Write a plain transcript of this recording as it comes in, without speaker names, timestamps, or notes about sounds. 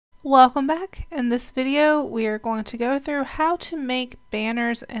Welcome back. In this video, we are going to go through how to make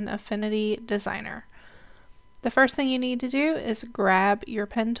banners in Affinity Designer. The first thing you need to do is grab your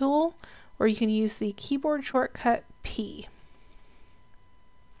pen tool, or you can use the keyboard shortcut P.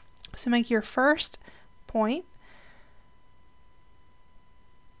 So make your first point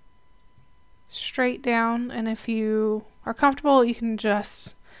straight down, and if you are comfortable, you can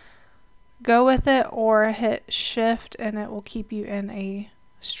just go with it or hit shift and it will keep you in a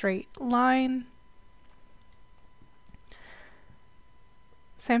straight line.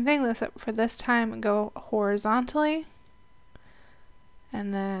 Same thing for this time, go horizontally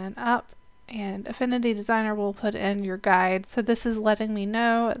and then up, and Affinity Designer will put in your guide. So this is letting me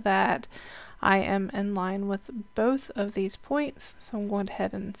know that I am in line with both of these points. So I'm going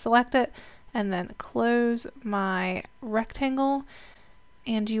ahead and select it and then close my rectangle.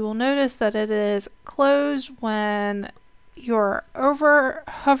 And you will notice that it is closed when you're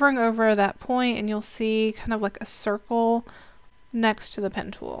hovering over that point, and you'll see kind of like a circle next to the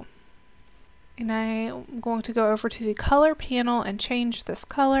pen tool. And I'm going to go over to the color panel and change this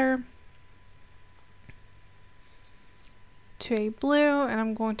color to a blue, and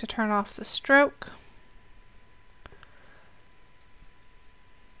I'm going to turn off the stroke.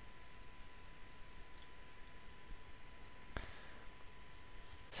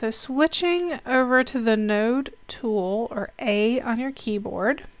 So switching over to the node tool, or A on your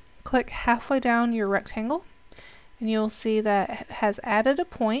keyboard, click halfway down your rectangle and you'll see that it has added a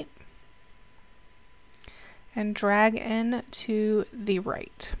point, and drag in to the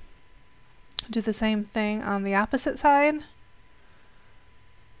right. Do the same thing on the opposite side,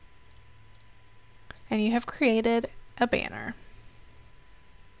 and you have created a banner.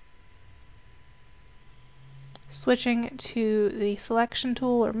 Switching to the selection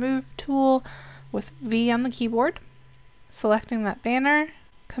tool or move tool with V on the keyboard, selecting that banner,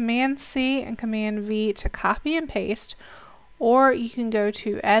 Command C and Command V to copy and paste, or you can go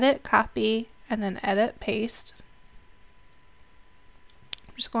to Edit, Copy, and then Edit, Paste.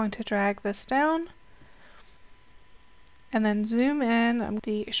 I'm just going to drag this down and then zoom in. I'm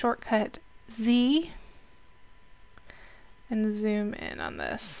the shortcut Z and zoom in on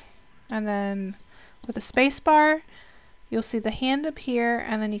this, and then with a space bar, you'll see the hand appear,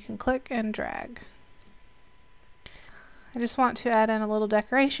 and then you can click and drag. I just want to add in a little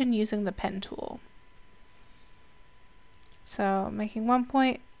decoration using the pen tool. So making one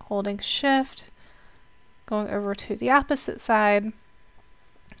point, holding shift, going over to the opposite side,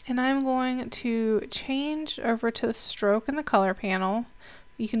 and I'm going to change over to the stroke in the color panel.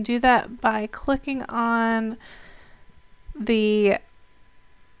 You can do that by clicking on the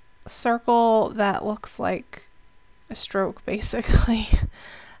circle that looks like a stroke basically,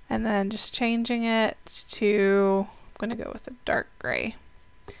 and then just changing it to, I'm going to go with a dark gray.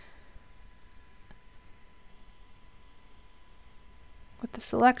 With the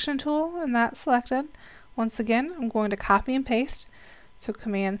selection tool and that selected, once again I'm going to copy and paste. So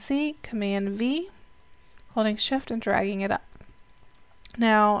Command C, Command V, holding shift and dragging it up.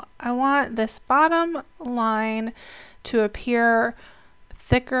 Now I want this bottom line to appear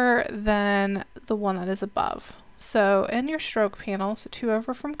thicker than the one that is above. So in your stroke panel, so 2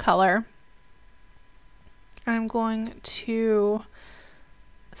 over from color, I'm going to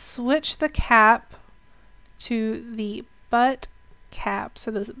switch the cap to the butt cap,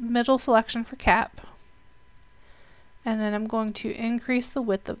 so the middle selection for cap, and then I'm going to increase the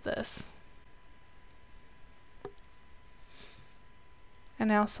width of this. And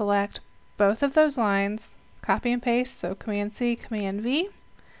now select both of those lines, copy and paste, so Command C, Command V,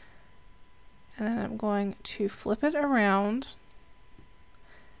 and then I'm going to flip it around,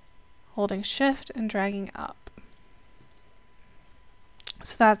 holding shift and dragging up.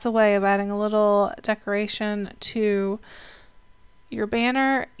 So that's a way of adding a little decoration to your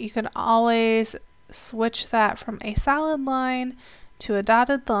banner. You can always switch that from a solid line to a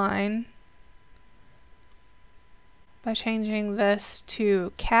dotted line by changing this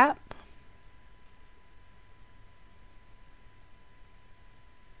to cap,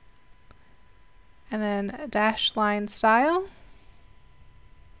 and then dash line style.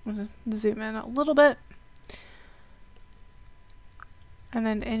 I'm going to zoom in a little bit, and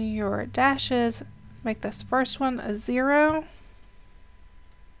then in your dashes, make this first one a 0,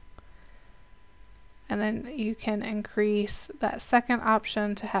 and then you can increase that second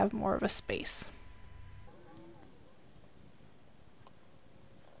option to have more of a space.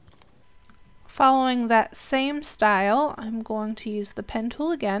 Following that same style, I'm going to use the pen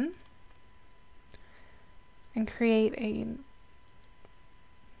tool again and create a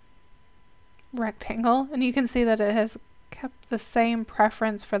rectangle, and you can see that it has kept the same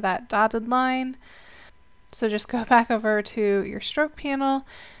preference for that dotted line. So just go back over to your stroke panel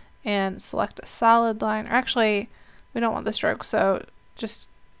and select a solid line. Or actually, we don't want the stroke, so just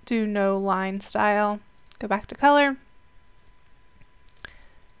do no line style. Go back to color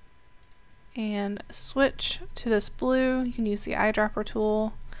and switch to this blue. You can use the eyedropper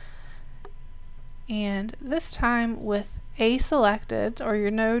tool. And this time with A selected, or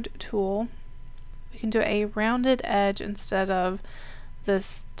your node tool, we can do a rounded edge instead of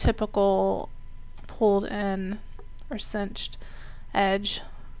this typical pulled in or cinched edge.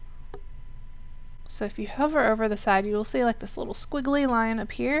 So if you hover over the side, you will see like this little squiggly line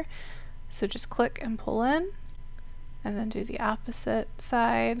up here. So just click and pull in, and then do the opposite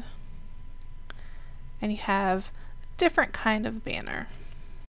side, and you have a different kind of banner.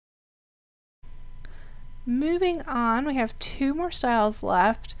 Moving on, we have 2 more styles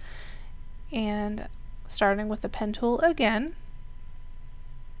left, and starting with the pen tool again.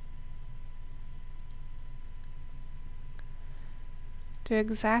 Do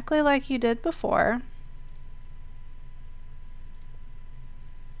exactly like you did before.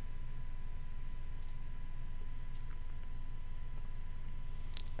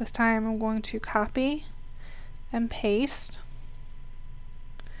 This time I'm going to copy and paste,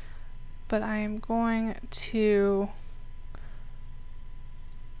 but I am going to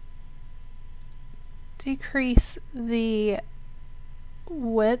decrease the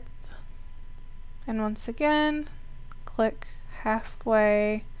width, and once again click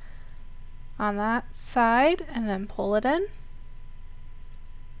halfway on that side and then pull it in.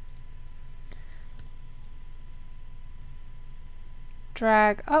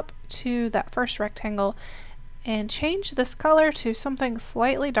 Drag up to that first rectangle and change this color to something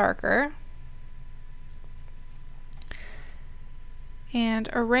slightly darker, and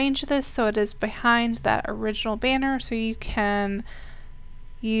arrange this so it is behind that original banner, so you can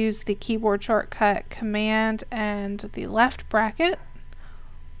use the keyboard shortcut Command and the left bracket,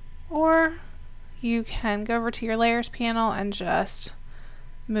 or you can go over to your layers panel and just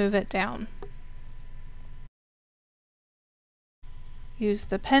move it down. Use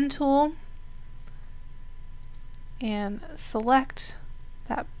the pen tool and select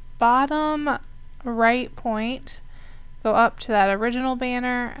that bottom right point, go up to that original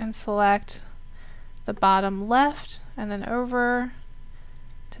banner and select the bottom left, and then over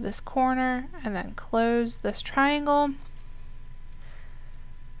to this corner, and then close this triangle.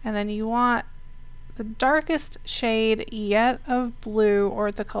 And then you want the darkest shade yet of blue,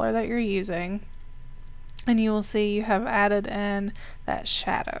 or the color that you're using, and you will see you have added in that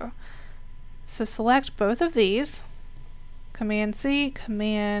shadow. So select both of these, Command C,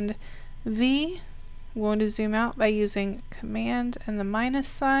 Command V. I'm going to zoom out by using Command and the minus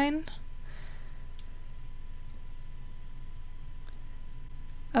sign.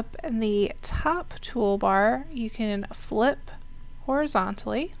 Up in the top toolbar, you can flip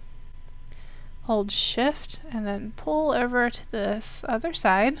horizontally, hold Shift, and then pull over to this other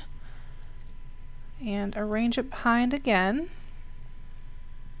side and arrange it behind again.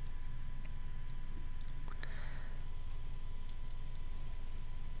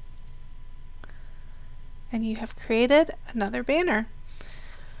 And you have created another banner.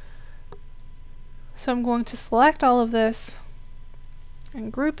 So I'm going to select all of this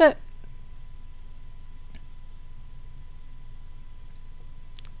and group it.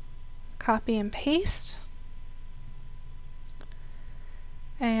 Copy and paste.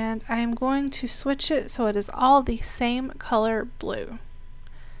 And I'm going to switch it so it is all the same color blue.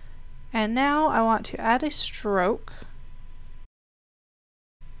 And now I want to add a stroke.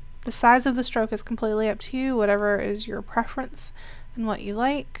 The size of the stroke is completely up to you, whatever is your preference and what you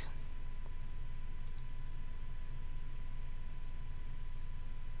like.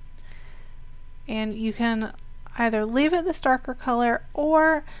 And you can either leave it this darker color,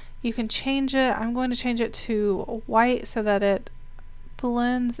 or you can change it. I'm going to change it to white so that it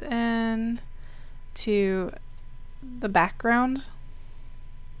blends in to the background.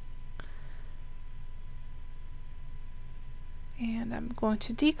 And I'm going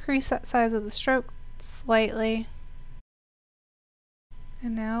to decrease that size of the stroke slightly.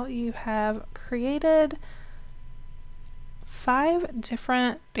 And now you have created 5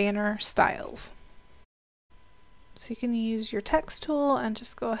 different banner styles. So you can use your text tool and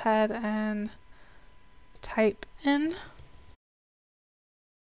just go ahead and type in.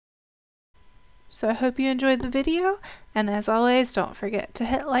 So I hope you enjoyed the video, and as always, don't forget to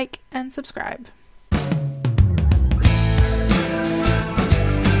hit like and subscribe.